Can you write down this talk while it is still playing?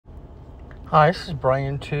Hi, this is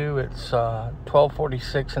Brian 2. It's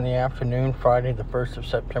 12:46 in the afternoon, Friday the 1st of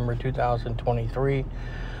September 2023.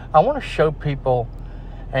 I want to show people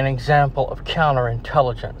an example of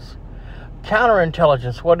counterintelligence.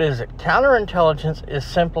 Counterintelligence, what is it? Counterintelligence is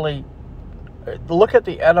simply, look at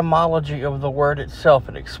the etymology of the word itself.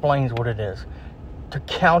 It explains what it is. To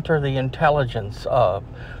counter the intelligence of,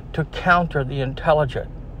 to counter the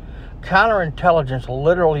intelligent. Counterintelligence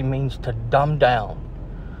literally means to dumb down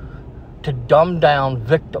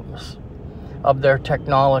victims of their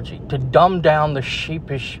technology, to dumb down the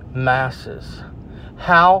sheepish masses.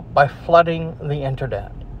 How? By flooding the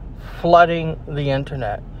internet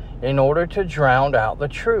in order to drown out the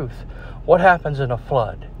truth. What happens in a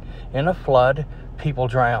flood? In a flood, people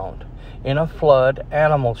drowned. In a flood,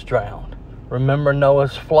 animals drowned. Remember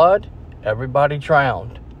Noah's flood? Everybody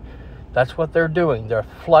drowned. That's what they're doing. They're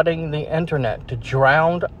flooding the internet to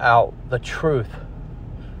drown out the truth.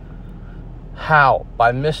 How?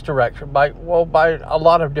 By misdirection, by a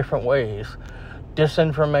lot of different ways.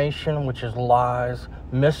 Disinformation, which is lies.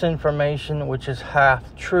 Misinformation, which is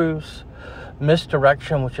half-truths.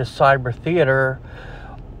 Misdirection, which is cyber theater.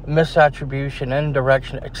 Misattribution,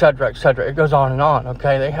 indirection, etc., etc. It goes on and on,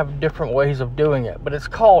 okay? They have different ways of doing it, but it's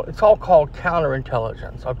all called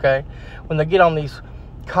counterintelligence, okay? When they get on these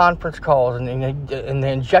conference calls and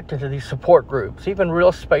they inject into these support groups, even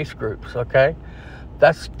real space groups, okay?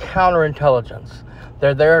 That's counterintelligence.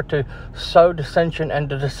 They're there to sow dissension and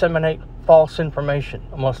to disseminate false information.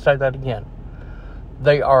 I'm going to say that again.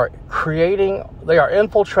 They are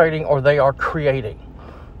infiltrating, or they are creating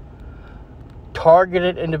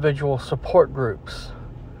targeted individual support groups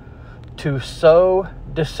to sow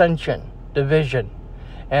dissension, division,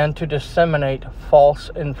 and to disseminate false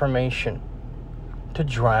information, to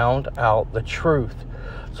drown out the truth.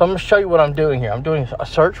 So I'm going to show you what I'm doing here. I'm doing a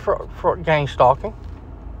search for gang stalking.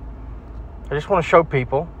 I just want to show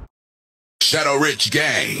people. Shadow Rich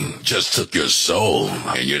Gang just took your soul,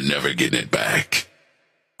 and you're never getting it back.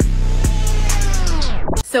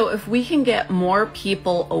 So if we can get more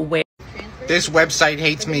people aware. This website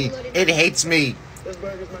hates me. It hates me.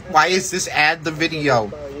 Why is this ad the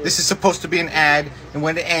video? This is supposed to be an ad, and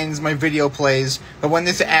when it ends, my video plays. But when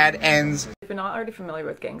this ad ends... If you're not already familiar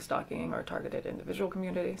with gang stalking or targeted individual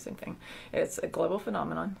community, same thing. It's a global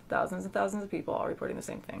phenomenon. Thousands and thousands of people all reporting the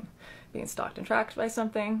same thing. Being stalked and tracked by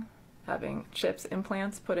something, having chips,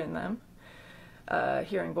 implants put in them,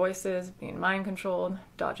 hearing voices, being mind controlled,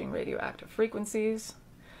 dodging radioactive frequencies.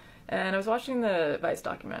 And I was watching the Vice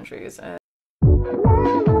documentaries, and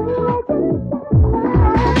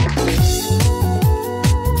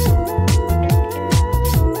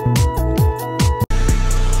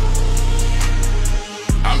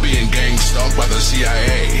I'm being gang stalked by the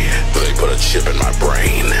CIA. They put a chip in my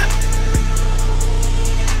brain.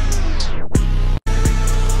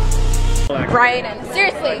 Right, and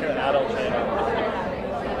seriously,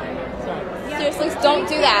 don't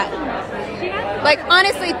do that. Like,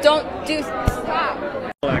 honestly, stop.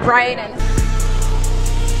 Right, and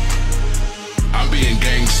I'm being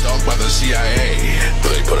gang stalked by the CIA.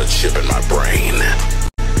 They put a chip in my brain.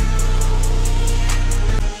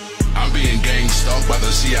 I'm being gang stalked by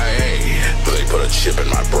the CIA. They put a chip in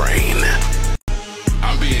my brain.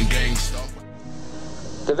 I'm being gang stalked.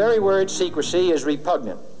 The very word secrecy is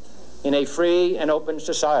repugnant in a free and open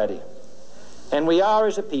society. And we are,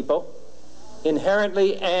 as a people,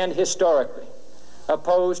 inherently and historically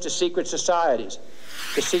opposed to secret societies,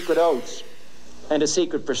 to secret oaths, and to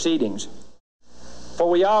secret proceedings. For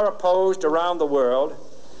we are opposed around the world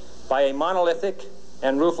by a monolithic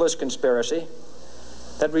and ruthless conspiracy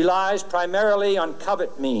that relies primarily on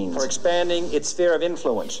covert means for expanding its sphere of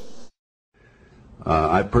influence.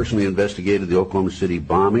 I personally investigated the Oklahoma City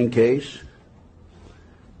bombing case.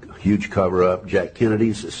 Huge cover-up. Jack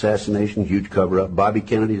Kennedy's assassination, huge cover-up. Bobby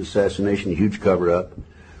Kennedy's assassination, huge cover-up.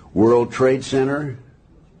 World Trade Center,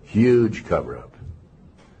 huge cover-up.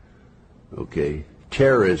 Okay.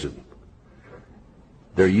 Terrorism.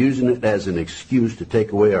 They're using it as an excuse to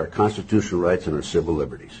take away our constitutional rights and our civil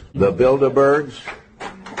liberties. The Bilderbergs.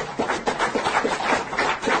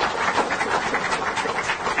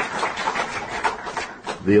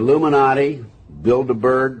 The Illuminati,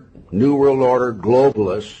 Bilderberg, New World Order,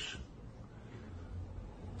 globalists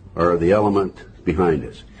are the element behind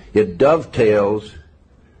this. It dovetails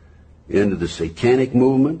into the satanic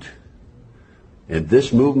movement, and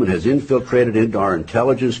this movement has infiltrated into our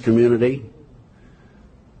intelligence community,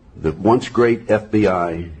 the once great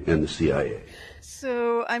FBI and the CIA.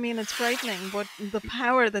 So, I mean, it's frightening what the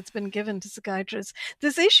power that's been given to psychiatrists.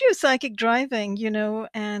 This issue of psychic driving,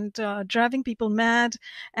 and driving people mad,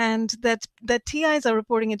 and that TIs are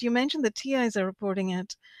reporting it. You mentioned that TIs are reporting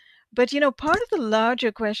it. But, part of the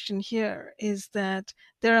larger question here is that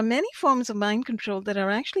there are many forms of mind control that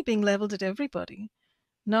are actually being leveled at everybody,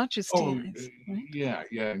 not just TIs. Right? Yeah.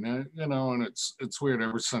 Now, and it's weird.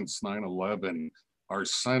 Ever since 9/11, our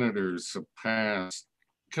senators have passed,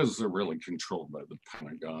 because they're really controlled by the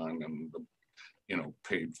Pentagon and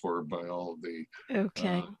paid for by all the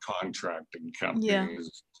contracting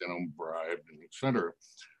companies, bribed and etc.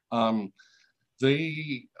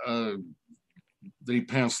 They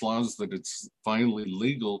pass laws that it's finally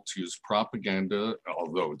legal to use propaganda,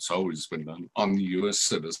 although it's always been done, on the U.S.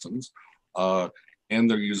 citizens. And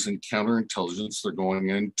they're using counterintelligence. They're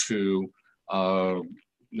going into,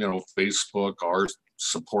 Facebook, our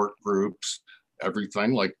support groups,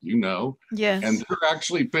 everything, Yes. And they're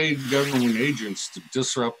actually paid government agents to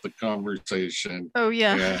disrupt the conversation. Oh,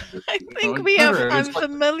 yeah. And, I think I'm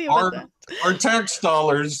familiar with that. Our tax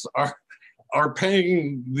dollars are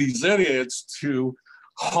paying these idiots to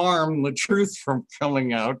harm the truth from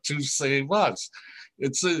coming out to save us.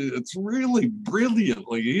 It's really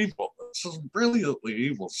brilliantly evil. It's just brilliantly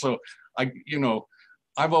evil. So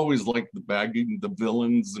I've always liked the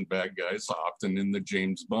villains and bad guys, often in the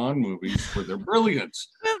James Bond movies, for their brilliance.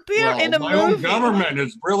 In a my movie. own government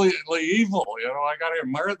is brilliantly evil. I got to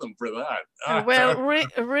admire them for that. Well,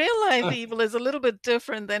 real life evil is a little bit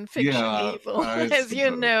different than fiction evil, as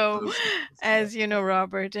you know,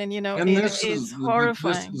 Robert. And it is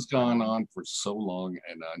horrifying. This has gone on for so long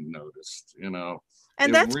and unnoticed.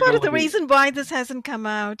 And that's part of the reason why this hasn't come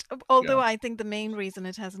out. Although I think the main reason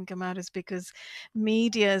it hasn't come out is because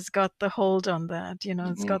media's got the hold on that,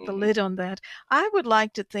 it's got the lid on that. I would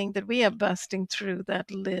like to think that we are busting through that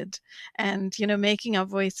lid and, making our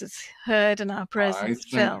voices heard and our presence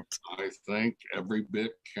felt. I think every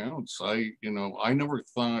bit counts. I never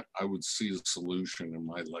thought I would see a solution in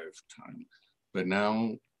my lifetime. But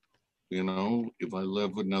now, if I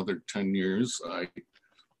live another 10 years, I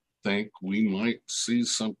think we might see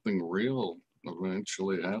something real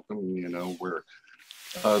eventually happen, where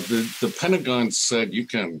the Pentagon said you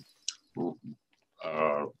can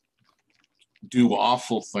do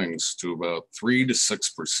awful things to about 3 to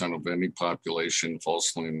 6% of any population,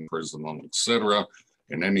 falsely imprison them, etc.,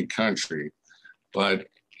 in any country. But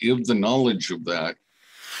if the knowledge of that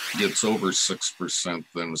gets over 6%,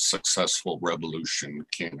 then a successful revolution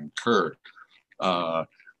can occur.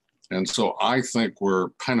 And so I think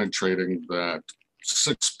we're penetrating that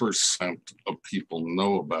 6% of people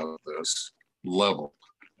know about this level,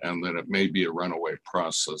 and that it may be a runaway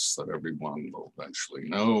process that everyone will eventually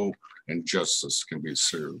know and justice can be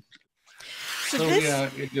served. So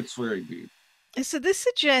it gets very deep. So this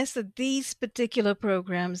suggests that these particular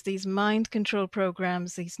programs, these mind control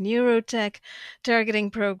programs, these neurotech targeting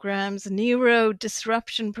programs, neuro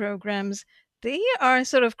disruption programs, they are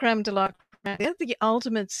sort of creme de la creme. They're the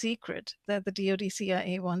ultimate secret that the DoD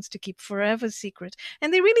CIA wants to keep forever secret.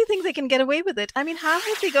 And they really think they can get away with it. I mean, how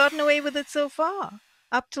have they gotten away with it so far,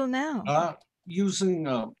 up till now? Using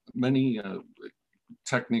many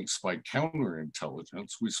techniques by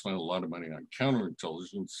counterintelligence. We spend a lot of money on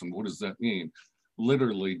counterintelligence. And what does that mean?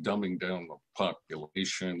 Literally dumbing down the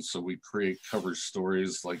population. So we create cover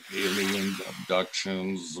stories like alien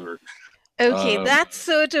abductions or... Okay, that's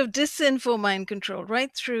sort of disinfo mind control, right?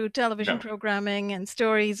 Through television programming and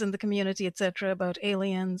stories in the community, etc., about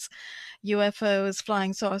aliens, UFOs,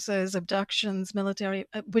 flying saucers, abductions, military,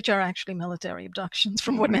 which are actually military abductions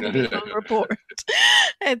from what many people report,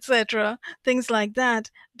 etc., things like that.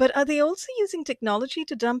 But are they also using technology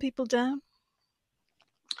to dumb people down?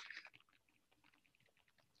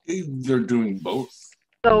 They're doing both.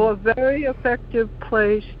 So a very effective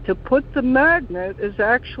place to put the magnet is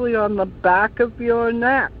actually on the back of your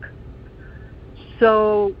neck.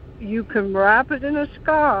 So you can wrap it in a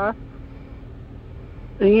scarf,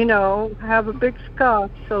 have a big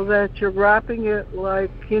scarf so that you're wrapping it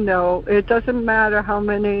like, it doesn't matter how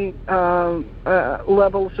many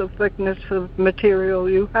levels of thickness of material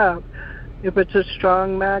you have. If it's a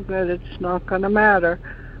strong magnet, it's not going to matter.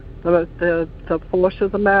 The force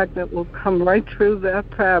of the magnet will come right through that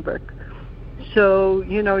fabric. So,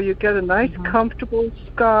 you get a nice comfortable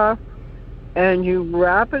scarf and you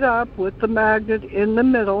wrap it up with the magnet in the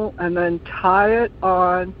middle and then tie it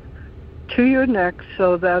on to your neck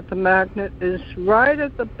so that the magnet is right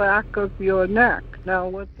at the back of your neck.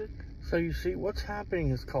 Now, So you see, what's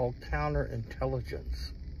happening is called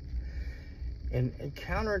counterintelligence. And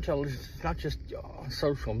counterintelligence is not just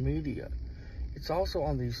social media. It's also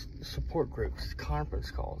on these support groups, conference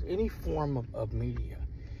calls, any form of media,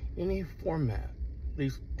 any format.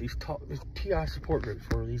 These TI support groups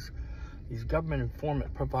where these government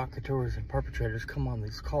informant provocateurs and perpetrators come on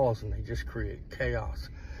these calls and they just create chaos,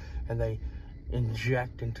 and they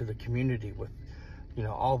inject into the community with, you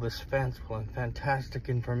know, all this fanciful and fantastic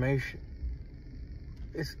information.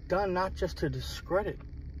 It's done not just to discredit.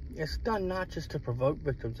 It's done not just to provoke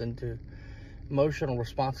victims into emotional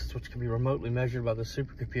responses, which can be remotely measured by the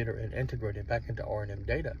supercomputer and integrated back into R&M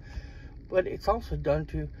data, but it's also done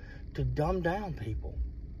to dumb down people,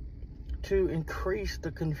 to increase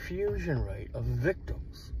the confusion rate of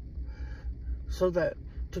victims, so that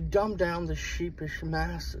to dumb down the sheepish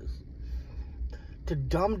masses, to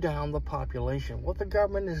dumb down the population. What the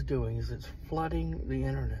government is doing is it's flooding the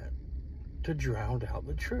internet to drown out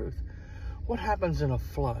the truth. What happens in a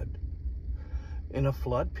flood? In a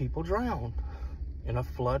flood, people drown. In a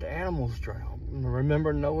flood, animals drown.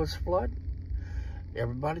 Remember Noah's flood?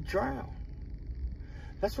 Everybody drowned.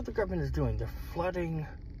 That's what the government is doing. They're flooding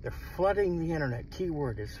the internet.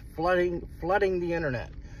 Keyword is flooding the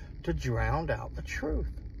internet to drown out the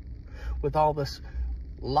truth with all this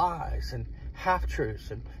lies and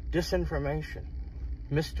half-truths and disinformation,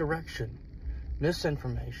 misdirection,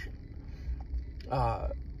 misinformation,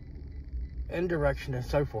 indirection, and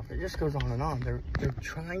so forth. It just goes on and on. They're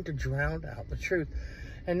trying to drown out the truth,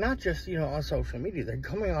 and not just, you know, on social media. They're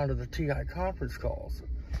coming onto the TI conference calls,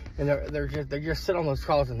 and they just sit on those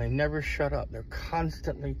calls and they never shut up. They're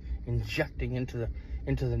constantly injecting into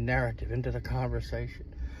the narrative, into the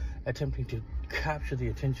conversation, attempting to capture the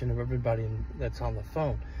attention of everybody that's on the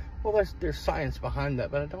phone. Well, there's science behind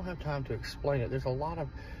that, but I don't have time to explain it. There's a lot of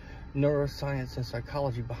neuroscience and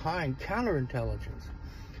psychology behind counterintelligence.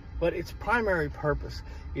 But its primary purpose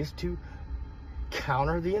is to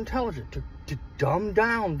counter the intelligent, to dumb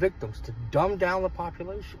down victims, to dumb down the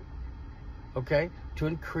population, okay? To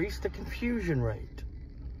increase the confusion rate.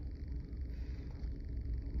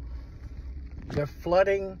 They're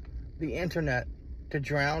flooding the internet to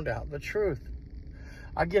drown out the truth.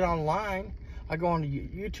 I get online, I go on to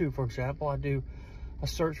YouTube, for example, I do a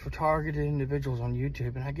search for targeted individuals on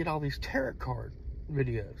YouTube, and I get all these tarot card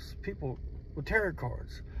videos, people with tarot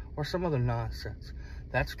cards, or some other nonsense.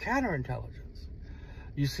 That's counterintelligence.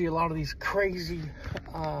 You see a lot of these crazy,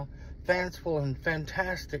 fanciful and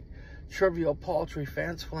fantastic, trivial, paltry,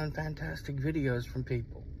 fanciful and fantastic videos from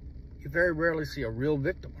people. You very rarely see a real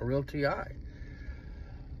victim, a real TI.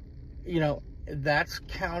 You know, that's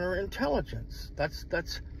counterintelligence.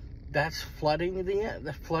 That's flooding the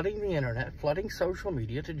internet, flooding social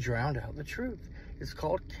media to drown out the truth. It's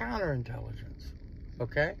called counterintelligence.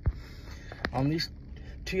 Okay? On these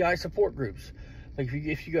TI support groups, like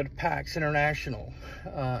if you go to PAX International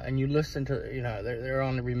and you listen to, you know, they're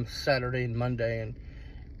on every Saturday and Monday, and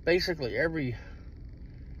basically every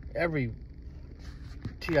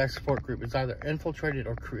TI support group is either infiltrated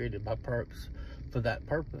or created by perps for that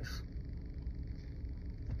purpose,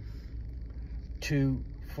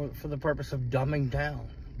 for the purpose of dumbing down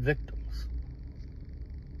victims,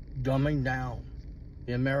 dumbing down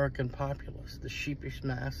the American populace, the sheepish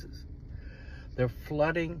masses. They're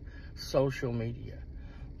flooding social media.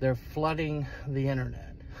 They're flooding the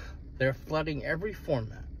internet. They're flooding every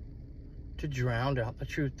format to drown out the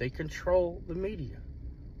truth. They control the media,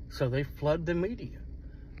 so they flood the media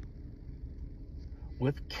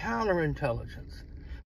with counterintelligence.